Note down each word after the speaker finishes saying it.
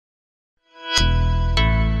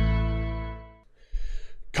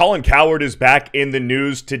Colin Cowherd is back in the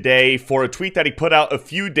news today for a tweet that he put out a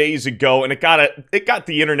few days ago, and it got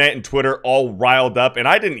the internet and Twitter all riled up. And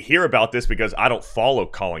I didn't hear about this because I don't follow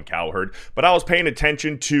Colin Cowherd, but I was paying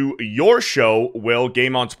attention to your show, Will,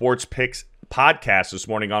 Game on Sports Picks podcast this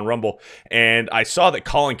morning on Rumble, and I saw that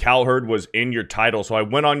Colin Cowherd was in your title, so I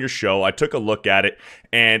went on your show, I took a look at it,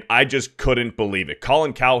 and I just couldn't believe it.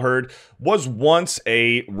 Colin Cowherd was once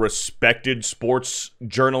a respected sports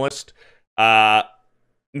journalist,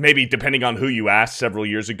 maybe depending on who you asked several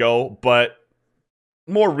years ago, but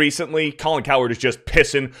more recently, Colin Cowherd is just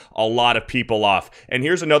pissing a lot of people off. And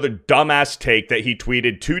here's another dumbass take that he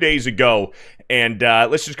tweeted 2 days ago. And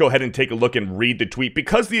let's just go ahead and take a look and read the tweet.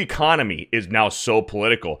 Because the economy is now so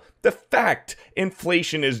political, the fact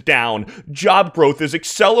inflation is down, job growth is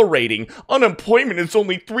accelerating, unemployment is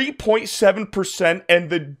only 3.7%, and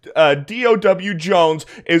the DOW Jones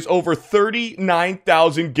is over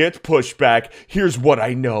 39,000 gets pushed back. Here's what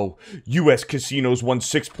I know. U.S. casinos won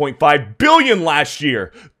 $6.5 billion last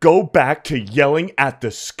year. Go back to yelling at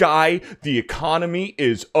the sky. The economy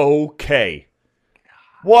is okay.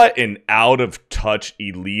 What an out-of-touch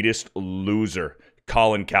elitist loser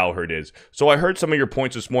Colin Cowherd is. So I heard some of your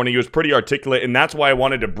points this morning. He was pretty articulate, and that's why I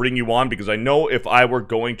wanted to bring you on, because I know if I were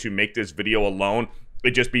going to make this video alone,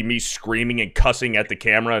 it'd just be me screaming and cussing at the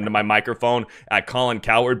camera into my microphone at Colin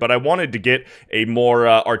Cowherd. But I wanted to get a more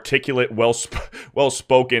articulate,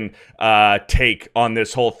 well-spoken take on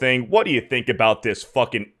this whole thing. What do you think about this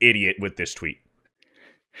fucking idiot with this tweet?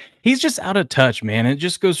 He's just out of touch, man. It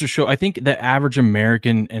just goes to show, I think the average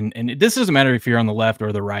American, and this doesn't matter if you're on the left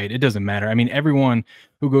or the right, it doesn't matter. I mean, everyone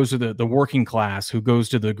who goes to the working class, who goes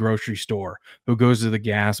to the grocery store, who goes to the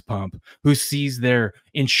gas pump, who sees their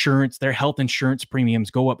insurance, their health insurance premiums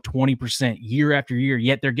go up 20% year after year,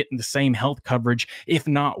 yet they're getting the same health coverage, if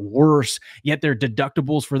not worse, yet their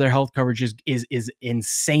deductibles for their health coverage is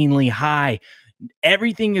insanely high.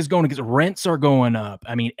 Everything is going, because rents are going up.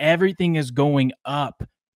 I mean, everything is going up.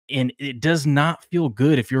 And it does not feel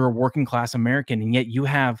good if you're a working class American, and yet you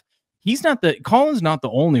have, Colin's not the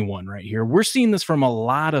only one right here. We're seeing this from a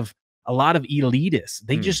lot of elitists.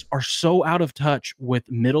 They just are so out of touch with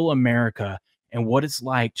middle America and what it's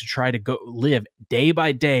like to try to go live day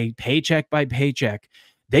by day, paycheck by paycheck.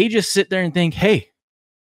 They just sit there and think, hey,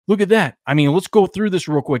 look at that. I mean, let's go through this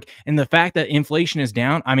real quick. And the fact that inflation is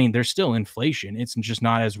down, I mean, there's still inflation. It's just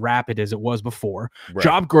not as rapid as it was before. Right.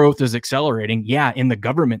 Job growth is accelerating. Yeah, in the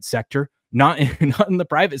government sector, not in the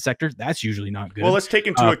private sector. That's usually not good. Well, let's take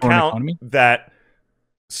into account that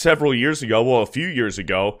several years ago, well, a few years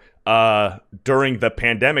ago, during the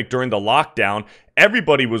pandemic, during the lockdown,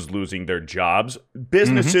 everybody was losing their jobs.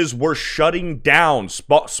 Businesses were shutting down.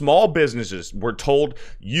 Small businesses were told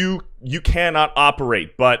you cannot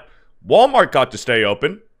operate, but Walmart got to stay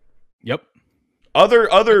open. Yep.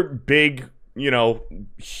 Other big,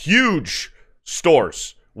 huge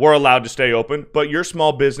stores were allowed to stay open, but your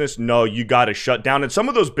small business, no, you got to shut down. And some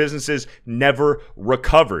of those businesses never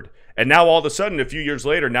recovered. And now all of a sudden, a few years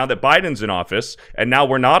later, now that Biden's in office, and now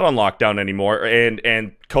we're not on lockdown anymore, and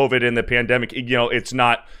COVID and the pandemic, it's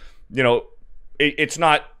not, it's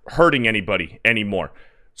not hurting anybody anymore.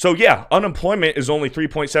 So yeah, unemployment is only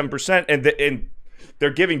 3.7%, and they're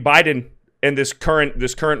giving Biden and this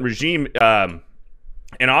current regime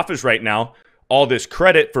in office right now all this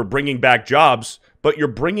credit for bringing back jobs. But you're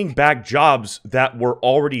bringing back jobs that were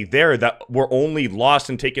already there, that were only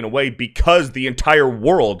lost and taken away because the entire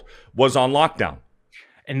world was on lockdown.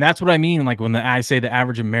 And that's what I mean, like when I say the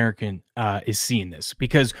average American is seeing this.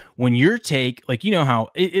 Because when your take, like, how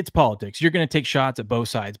it's politics, you're going to take shots at both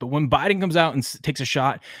sides. But when Biden comes out and takes a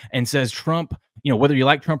shot and says Trump, whether you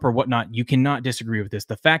like Trump or whatnot, you cannot disagree with this.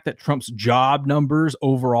 The fact that Trump's job numbers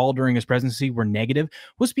overall during his presidency were negative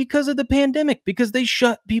was because of the pandemic, because they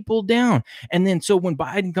shut people down. And then so when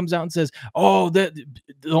Biden comes out and says, oh, the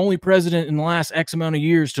only president in the last X amount of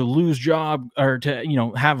years to lose job or to,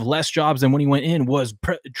 have less jobs than when he went in was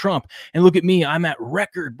Trump. And look at me, I'm at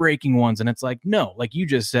record breaking ones. And it's like, no, like you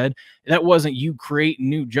just said, that wasn't you creating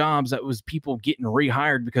new jobs. That was people getting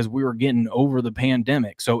rehired because we were getting over the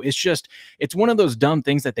pandemic. So it's one of those dumb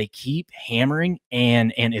things that they keep hammering,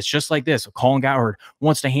 and it's just like this. Colin Cowherd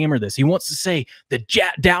wants to hammer this. He wants to say the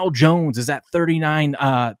Dow Jones is at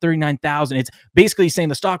 39,000. It's basically saying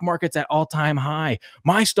the stock market's at all-time high.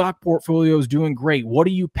 My stock portfolio is doing great. What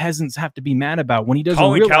do you peasants have to be mad about? When he doesn't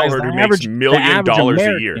Colin realize Cowherd, who makes $1 million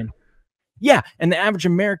a year. Yeah, and the average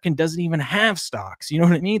American doesn't even have stocks. You know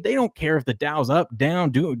what I mean? They don't care if the Dow's up,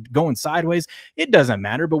 down, going sideways. It doesn't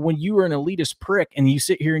matter. But when you are an elitist prick and you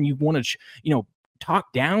sit here and you want to,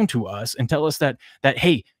 talk down to us and tell us that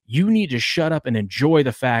hey, you need to shut up and enjoy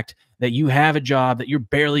the fact that you have a job, that you're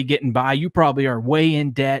barely getting by. You probably are way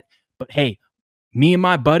in debt, but hey, me and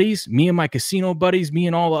my buddies, me and my casino buddies, me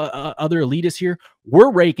and all other elitists here,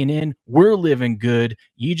 we're raking in, we're living good.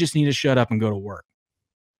 You just need to shut up and go to work.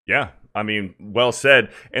 Yeah, I mean, well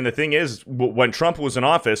said. And the thing is, when Trump was in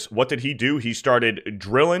office, what did he do? He started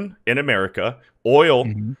drilling in America, oil,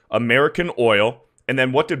 American oil. And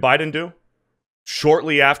then what did Biden do?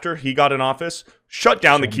 Shortly after he got in office, shut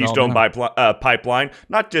down the Keystone pipeline.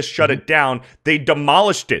 Not just shut it down, they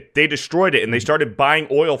demolished it. They destroyed it, and they started buying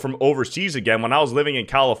oil from overseas again. When I was living in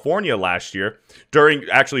California last year, during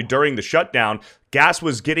the shutdown, gas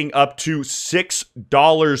was getting up to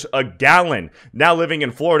 $6 a gallon. Now living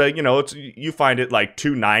in Florida, you find it like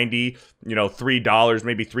 $2.90, $3,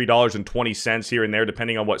 maybe $3.20 here and there,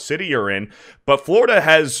 depending on what city you're in. But Florida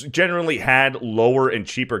has generally had lower and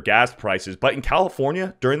cheaper gas prices. But in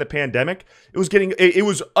California, during the pandemic, it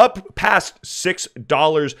was up past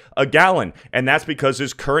 $6 a gallon. And that's because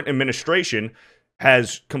this current administration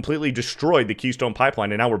has completely destroyed the Keystone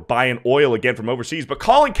Pipeline, and now we're buying oil again from overseas. But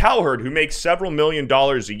Colin Cowherd, who makes several $1 million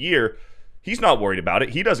a year, he's not worried about it.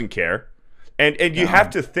 He doesn't care. And you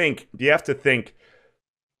have to think,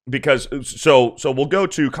 because so we'll go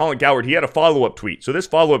to Colin Cowherd. He had a follow-up tweet. So this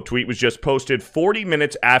follow-up tweet was just posted 40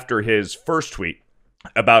 minutes after his first tweet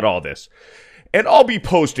about all this. And I'll be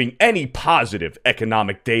posting any positive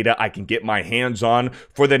economic data I can get my hands on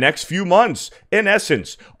for the next few months. In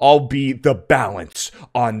essence, I'll be the balance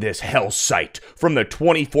on this hell site from the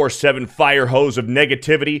 24/7 fire hose of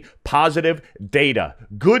negativity, positive data,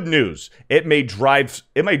 good news. It may drive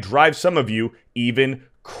some of you even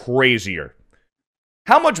crazier.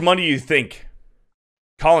 How much money do you think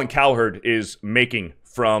Colin Cowherd is making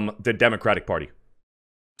from the Democratic Party?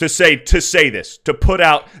 To put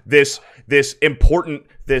out this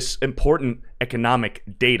important economic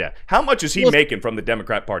data. How much is he making from the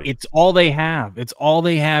Democrat Party? It's all they have. It's all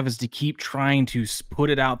they have is to keep trying to put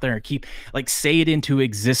it out there, keep say it into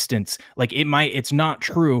existence. It's not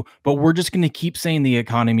true, but we're just going to keep saying the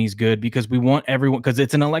economy's good because we want everyone, because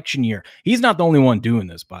it's an election year. He's not the only one doing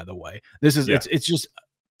this, by the way. This is it's just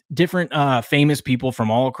different famous people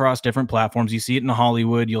from all across different platforms. You see it in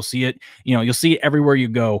Hollywood. You'll see it, you'll see it everywhere you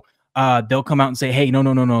go. They'll come out and say, hey, no,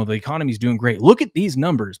 the economy's doing great. Look at these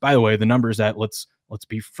numbers. By the way, the numbers that let's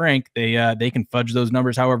be frank, they can fudge those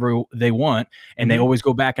numbers however they want, and they always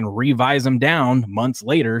go back and revise them down months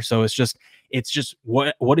later. So it's just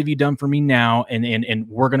what have you done for me now? And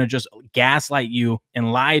we're gonna just gaslight you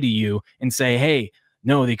and lie to you and say, hey,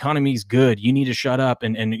 no, the economy's good. You need to shut up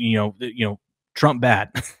and Trump bad.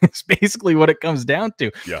 It's basically what it comes down to.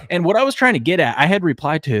 Yeah. And what I was trying to get at, I had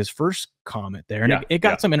replied to his first comment there, and it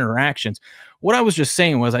got some interactions. What I was just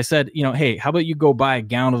saying was, I said, hey, how about you go buy a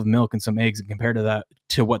gallon of milk and some eggs and compare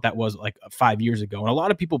to what that was like 5 years ago? And a lot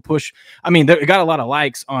of people it got a lot of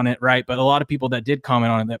likes on it, right? But a lot of people that did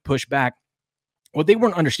comment on it that pushed back, what they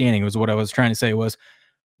weren't understanding was what I was trying to say was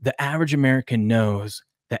the average American knows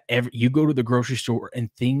that you go to the grocery store and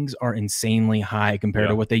things are insanely high compared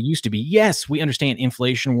to what they used to be. Yes, we understand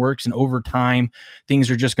inflation works, and over time, things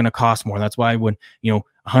are just going to cost more. That's why when,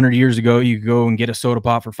 100 years ago, you go and get a soda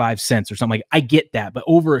pop for 5 cents or something I get that. But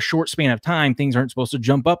over a short span of time, things aren't supposed to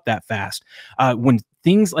jump up that fast. When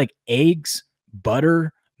things like eggs,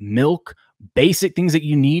 butter, milk, basic things that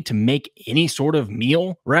you need to make any sort of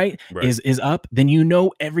meal, right. is up, then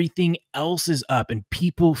everything else is up, and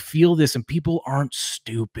people feel this, and people aren't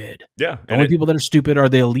stupid. Yeah. The only people that are stupid are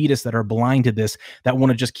the elitists that are blind to this, that want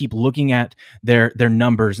to just keep looking at their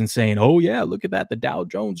numbers and saying, oh yeah, look at that, the Dow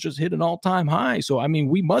Jones just hit an all-time high, so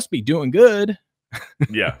we must be doing good.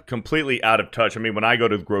 Yeah, completely out of touch. When I go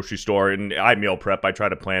to the grocery store and I meal prep, I try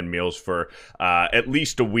to plan meals for at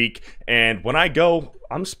least a week. And when I go,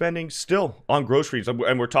 I'm spending still on groceries.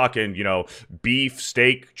 And we're talking, beef,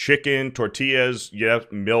 steak, chicken, tortillas,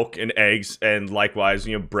 milk and eggs, and likewise,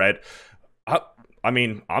 bread. I'm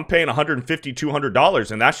paying $150,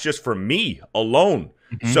 $200, and that's just for me alone.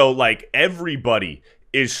 So everybody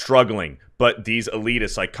is struggling, but these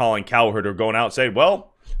elitists like Colin Cowherd are going out and saying, well,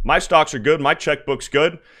 my stocks are good, my checkbook's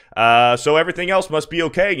good, so everything else must be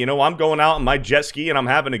okay. I'm going out on my jet ski and I'm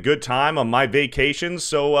having a good time on my vacations,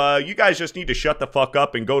 so you guys just need to shut the fuck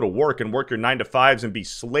up and go to work and work your 9-to-5s and be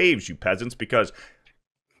slaves, you peasants, because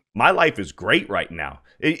my life is great right now.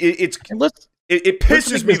 It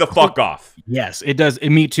pisses me the fuck off. Yes, it does.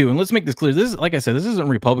 Me too. And let's make this clear. This is, like I said, this isn't a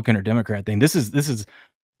Republican or Democrat thing. This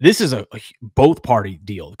is a both party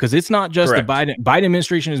deal, because it's not just the Biden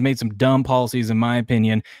administration has made some dumb policies, in my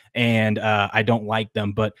opinion, and I don't like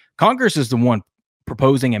them. But Congress is the one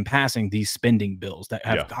proposing and passing these spending bills that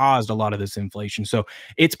have caused a lot of this inflation. So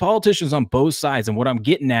it's politicians on both sides. And what I'm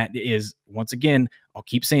getting at is, once again, I'll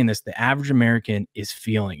keep saying this, the average American is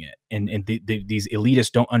feeling it. And these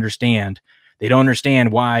elitists don't understand. They don't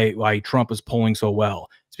understand why Trump is polling so well.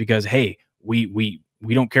 It's because, hey, we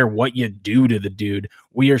don't care what you do to the dude.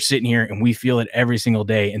 We are sitting here and we feel it every single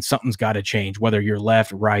day, and something's got to change, whether you're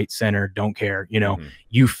left, right, center, don't care. You know,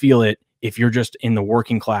 you feel it if you're just in the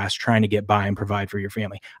working class trying to get by and provide for your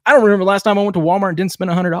family. I don't remember last time I went to Walmart and didn't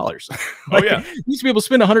spend $100. Like, you used to be able to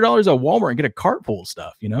spend $100 at Walmart and get a cart full of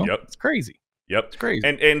stuff, you know? Yep. It's crazy. Yep. It's crazy.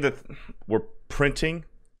 And we're printing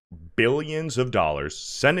billions of dollars,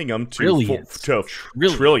 sending them to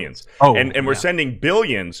trillions. Oh, and we're sending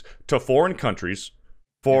billions to foreign countries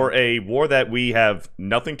for a war that we have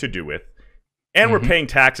nothing to do with. And we're paying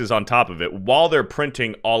taxes on top of it while they're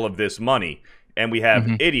printing all of this money. And we have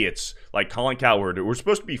idiots like Colin Cowherd. We're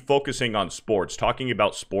supposed to be focusing on sports, talking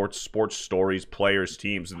about sports stories, players,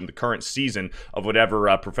 teams, and the current season of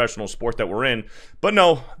whatever professional sport that we're in. But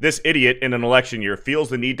no, this idiot in an election year feels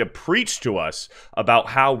the need to preach to us about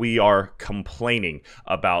how we are complaining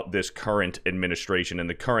about this current administration and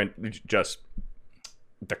the current, just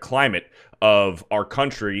the climate of our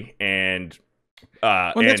country. And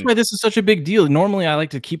that's why this is such a big deal. Normally, I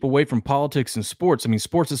like to keep away from politics and sports. I mean,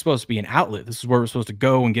 sports is supposed to be an outlet. This is where we're supposed to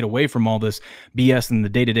go and get away from all this BS in the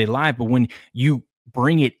day-to-day life. But when you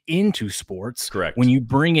bring it into sports, correct. When you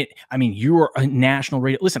bring it, I mean, you are a national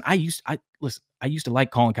radio. Listen, I used to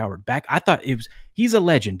like Colin Cowherd back. I thought he's a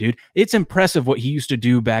legend, dude. It's impressive what he used to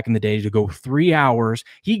do back in the day to go 3 hours.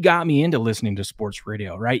 He got me into listening to sports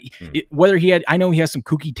radio, right? I know he has some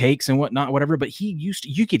kooky takes and whatnot, whatever, but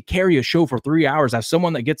you could carry a show for 3 hours. As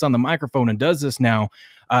someone that gets on the microphone and does this now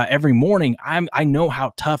every morning, I know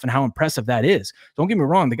how tough and how impressive that is. Don't get me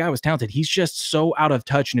wrong. The guy was talented. He's just so out of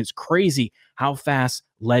touch, and it's crazy how fast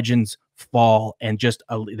legends fall and just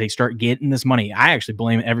they start getting this money. I actually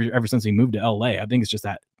blame it ever since he moved to LA. I think it's just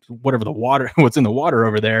that what's in the water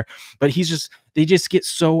over there. But they just get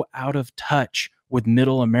so out of touch with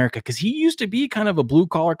middle America, because he used to be kind of a blue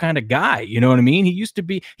collar kind of guy. You know what I mean? He used to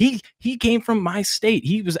be, he came from my state.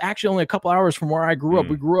 He was actually only a couple hours from where I grew up.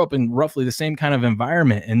 We grew up in roughly the same kind of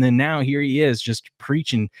environment. And then now here he is just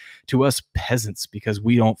preaching to us peasants because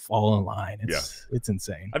we don't fall in line. It's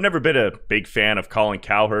insane. I've never been a big fan of Colin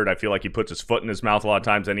Cowherd. I feel like he puts his foot in his mouth a lot of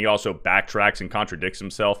times, and he also backtracks and contradicts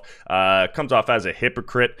himself. Comes off as a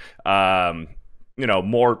hypocrite, more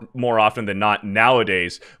often than not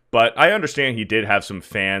nowadays. But I understand he did have some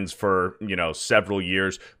fans for, several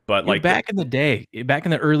years. But like back in the day, back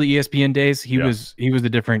in the early ESPN days, he was a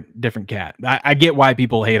different cat. I get why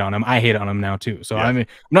people hate on him. I hate on him now too. So I mean, I'm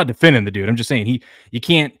not defending the dude. I'm just saying you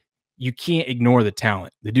can't ignore the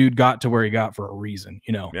talent. The dude got to where he got for a reason,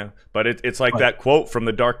 Yeah, but it's like that quote from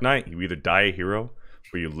The Dark Knight: "You either die a hero,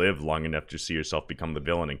 or you live long enough to see yourself become the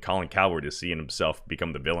villain." And Colin Cowherd is seeing himself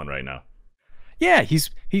become the villain right now. Yeah, he's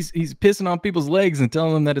pissing on people's legs and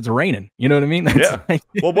telling them that it's raining. You know what I mean?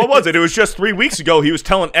 Well, what was it? It was just 3 weeks ago. He was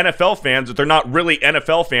telling NFL fans that they're not really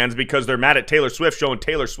NFL fans because they're mad at Taylor Swift showing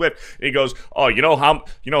Taylor Swift. And he goes, "Oh, you know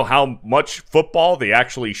how much football they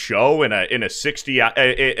actually show in a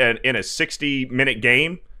 60-minute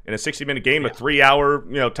game." In a 60-minute game, a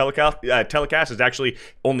 3-hour telecast is actually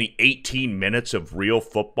only 18 minutes of real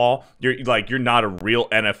football. You're not a real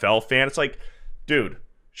NFL fan. It's like, dude,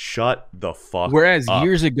 shut the fuck up. Whereas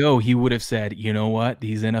years ago, he would have said, you know what?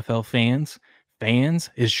 These NFL fans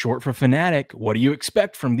is short for fanatic. What do you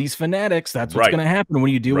expect from these fanatics? That's what's going to happen when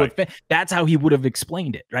you deal with fans. That's how he would have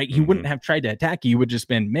explained it, right? He wouldn't have tried to attack you. He would just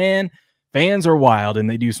been, man, fans are wild and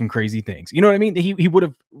they do some crazy things. You know what I mean? He would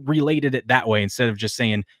have related it that way instead of just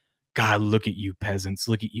saying, God, look at you peasants.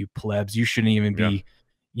 Look at you plebs. You shouldn't even be...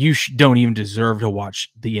 You don't even deserve to watch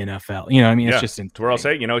the NFL. You know what I mean? It's just insane. To where I'll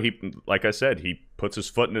say, he, like I said, he puts his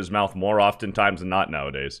foot in his mouth more oftentimes than not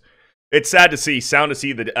nowadays. It's sad to see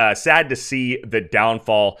the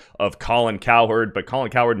downfall of Colin Cowherd, but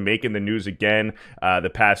Colin Cowherd making the news again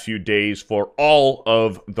the past few days for all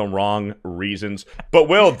of the wrong reasons. But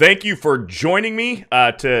Will, thank you for joining me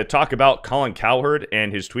to talk about Colin Cowherd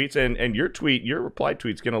and his tweets, and your reply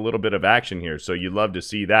tweet's getting a little bit of action here, so you'd love to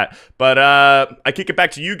see that. But I kick it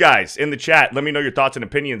back to you guys in the chat. Let me know your thoughts and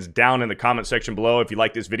opinions down in the comment section below. If you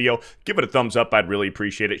like this video, give it a thumbs up. I'd really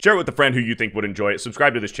appreciate it. Share it with a friend who you think would enjoy it.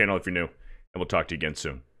 Subscribe to this channel if you're new. And we'll talk to you again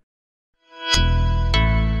soon.